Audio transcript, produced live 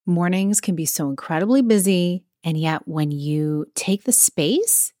Mornings can be so incredibly busy, and yet when you take the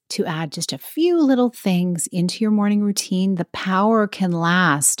space to add just a few little things into your morning routine, the power can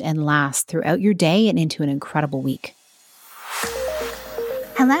last and last throughout your day and into an incredible week.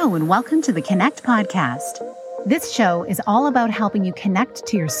 Hello, and welcome to the Connect Podcast. This show is all about helping you connect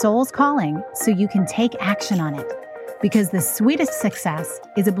to your soul's calling so you can take action on it. Because the sweetest success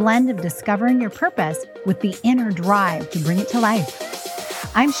is a blend of discovering your purpose with the inner drive to bring it to life.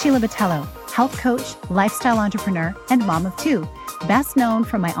 I'm Sheila Botello, health coach, lifestyle entrepreneur, and mom of two, best known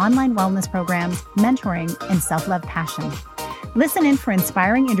for my online wellness programs, mentoring, and self-love passion. Listen in for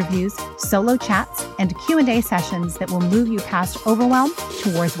inspiring interviews, solo chats, and Q&A sessions that will move you past overwhelm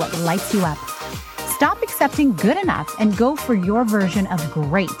towards what lights you up. Stop accepting good enough and go for your version of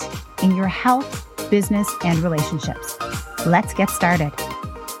great in your health, business, and relationships. Let's get started.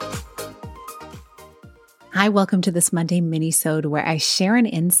 Hi, welcome to this Monday mini-sode where I share an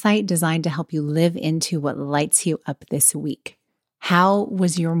insight designed to help you live into what lights you up this week. How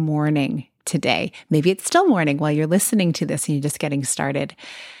was your morning today? Maybe it's still morning while you're listening to this and you're just getting started.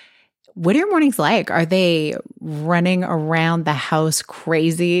 What are your mornings like? Are they running around the house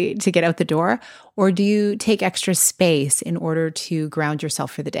crazy to get out the door? Or do you take extra space in order to ground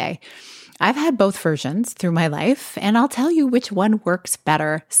yourself for the day? I've had both versions through my life, and I'll tell you which one works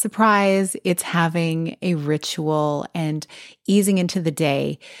better. Surprise, it's having a ritual and easing into the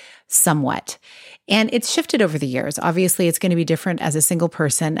day somewhat. And it's shifted over the years. Obviously, it's going to be different as a single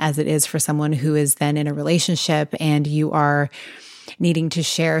person as it is for someone who is then in a relationship and you are needing to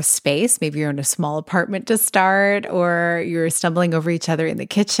share space. Maybe you're in a small apartment to start, or you're stumbling over each other in the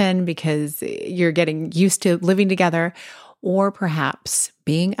kitchen because you're getting used to living together. Or perhaps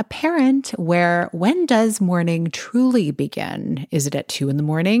being a parent where when does morning truly begin? Is it at 2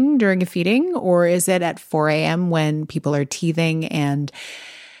 a.m. during a feeding, or is it at 4 a.m. when people are teething and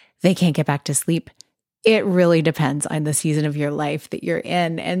they can't get back to sleep? It really depends on the season of your life that you're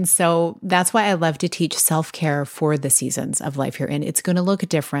in. And so that's why I love to teach self-care for the seasons of life you're in. It's going to look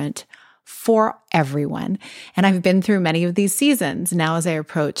different for everyone. And I've been through many of these seasons now as I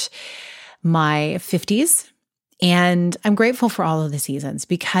approach my 50s. And I'm grateful for all of the seasons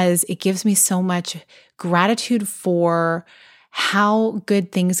because it gives me so much gratitude for how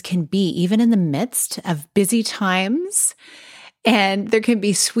good things can be, even in the midst of busy times. And there can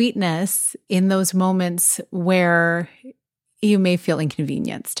be sweetness in those moments where you may feel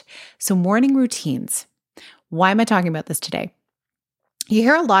inconvenienced. So morning routines. Why am I talking about this today? You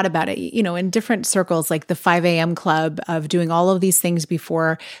hear a lot about it, in different circles, like the 5 a.m. club of doing all of these things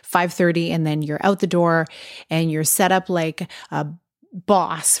before 5:30, and then you're out the door and you're set up like a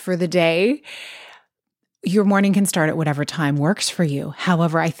boss for the day. Your morning can start at whatever time works for you.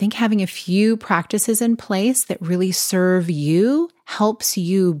 However, I think having a few practices in place that really serve you helps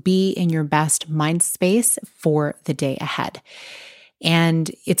you be in your best mind space for the day ahead.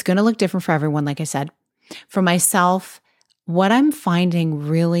 And it's going to look different for everyone, like I said. For myself, what I'm finding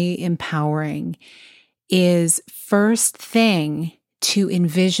really empowering is first thing to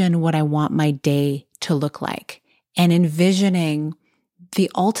envision what I want my day to look like and envisioning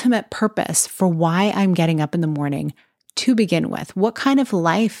the ultimate purpose for why I'm getting up in the morning to begin with. What kind of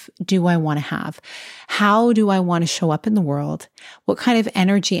life do I want to have? How do I want to show up in the world? What kind of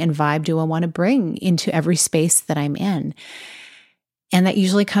energy and vibe do I want to bring into every space that I'm in? And that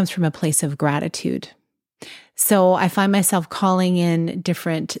usually comes from a place of gratitude. So I find myself calling in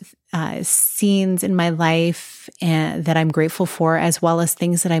different scenes in my life and that I'm grateful for, as well as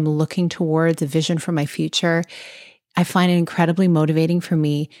things that I'm looking towards, a vision for my future. I find it incredibly motivating for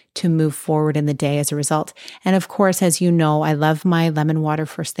me to move forward in the day as a result. And of course, as you know, I love my lemon water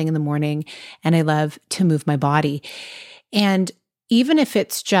first thing in the morning, and I love to move my body. And even if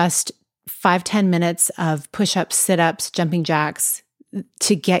it's just 5-10 minutes of push-ups, sit-ups, jumping jacks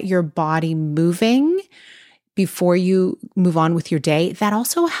to get your body moving before you move on with your day, that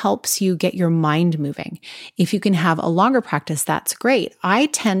also helps you get your mind moving. If you can have a longer practice, that's great. I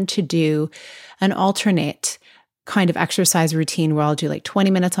tend to do an alternate kind of exercise routine where I'll do like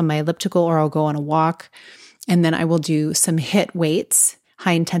 20 minutes on my elliptical, or I'll go on a walk, and then I will do some HIIT weights,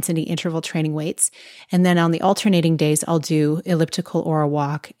 high intensity interval training weights. And then on the alternating days, I'll do elliptical or a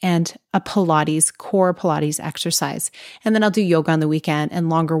walk and a Pilates, core Pilates exercise. And then I'll do yoga on the weekend and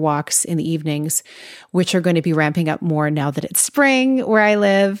longer walks in the evenings, which are going to be ramping up more now that it's spring where I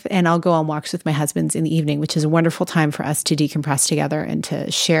live. And I'll go on walks with my husband in the evening, which is a wonderful time for us to decompress together and to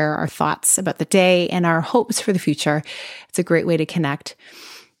share our thoughts about the day and our hopes for the future. It's a great way to connect.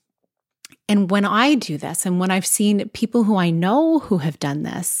 And when I do this, and when I've seen people who I know who have done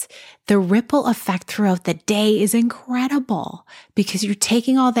this, the ripple effect throughout the day is incredible because you're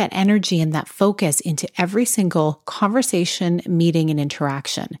taking all that energy and that focus into every single conversation, meeting, and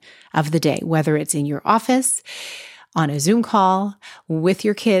interaction of the day, whether it's in your office, on a Zoom call, with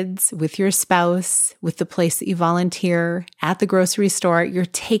your kids, with your spouse, with the place that you volunteer, at the grocery store. You're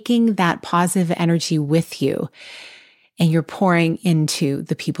taking that positive energy with you. And you're pouring into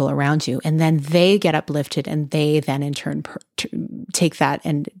the people around you. And then they get uplifted and they then in turn take that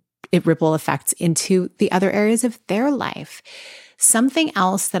and it ripple effects into the other areas of their life. Something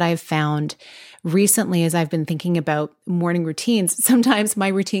else that I've found recently as I've been thinking about morning routines, sometimes my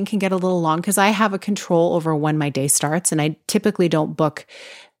routine can get a little long because I have a control over when my day starts. And I typically don't book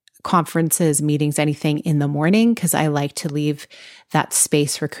conferences, meetings, anything in the morning because I like to leave that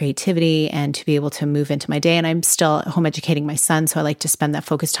space for creativity and to be able to move into my day. And I'm still home educating my son, so I like to spend that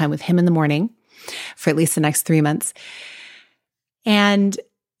focused time with him in the morning for at least the next 3 months. And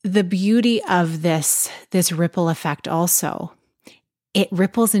the beauty of this ripple effect also, it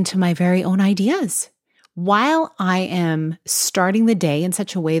ripples into my very own ideas. While I am starting the day in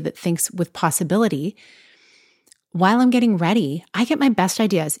such a way that thinks with possibility, while I'm getting ready, I get my best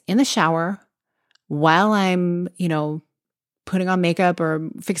ideas in the shower, while I'm, putting on makeup or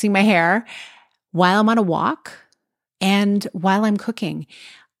fixing my hair, while I'm on a walk, and while I'm cooking.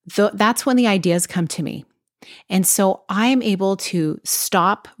 That's when the ideas come to me. And so I'm able to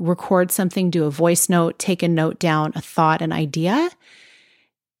stop, record something, do a voice note, take a note down, a thought, an idea.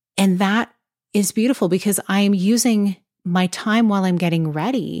 And that is beautiful because I am using my time while I'm getting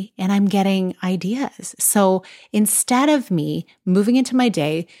ready and I'm getting ideas. So instead of me moving into my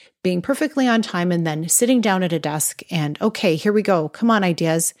day, being perfectly on time and then sitting down at a desk and, okay, here we go, come on,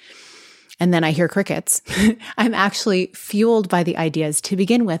 ideas. And then I hear crickets. I'm actually fueled by the ideas to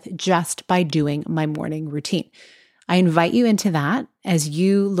begin with just by doing my morning routine. I invite you into that as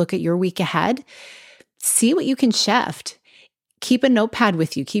you look at your week ahead. See what you can shift. Keep a notepad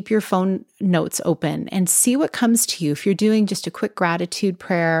with you. Keep your phone notes open and see what comes to you. If you're doing just a quick gratitude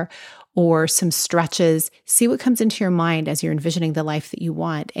prayer or some stretches, see what comes into your mind as you're envisioning the life that you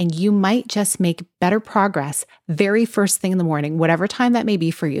want. And you might just make better progress very first thing in the morning, whatever time that may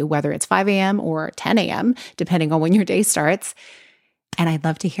be for you, whether it's 5 a.m. or 10 a.m., depending on when your day starts. And I'd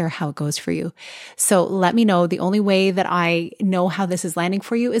love to hear how it goes for you. So let me know. The only way that I know how this is landing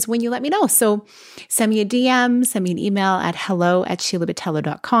for you is when you let me know. So send me a DM, send me an email at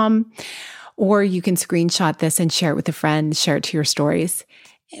hello@sheilabatello.com, or you can screenshot this and share it with a friend, share it to your stories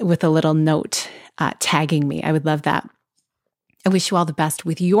with a little note tagging me. I would love that. I wish you all the best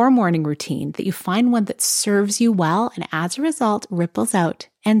with your morning routine, that you find one that serves you well and as a result ripples out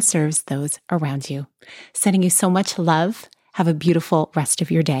and serves those around you. Sending you so much love. Have a beautiful rest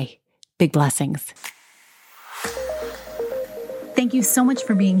of your day. Big blessings. Thank you so much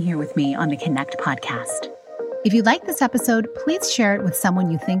for being here with me on the Connect podcast. If you like this episode, please share it with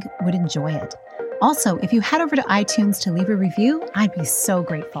someone you think would enjoy it. Also, if you head over to iTunes to leave a review, I'd be so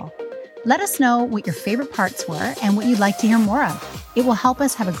grateful. Let us know what your favorite parts were and what you'd like to hear more of. It will help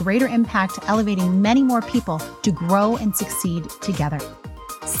us have a greater impact, elevating many more people to grow and succeed together.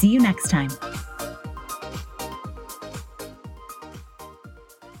 See you next time.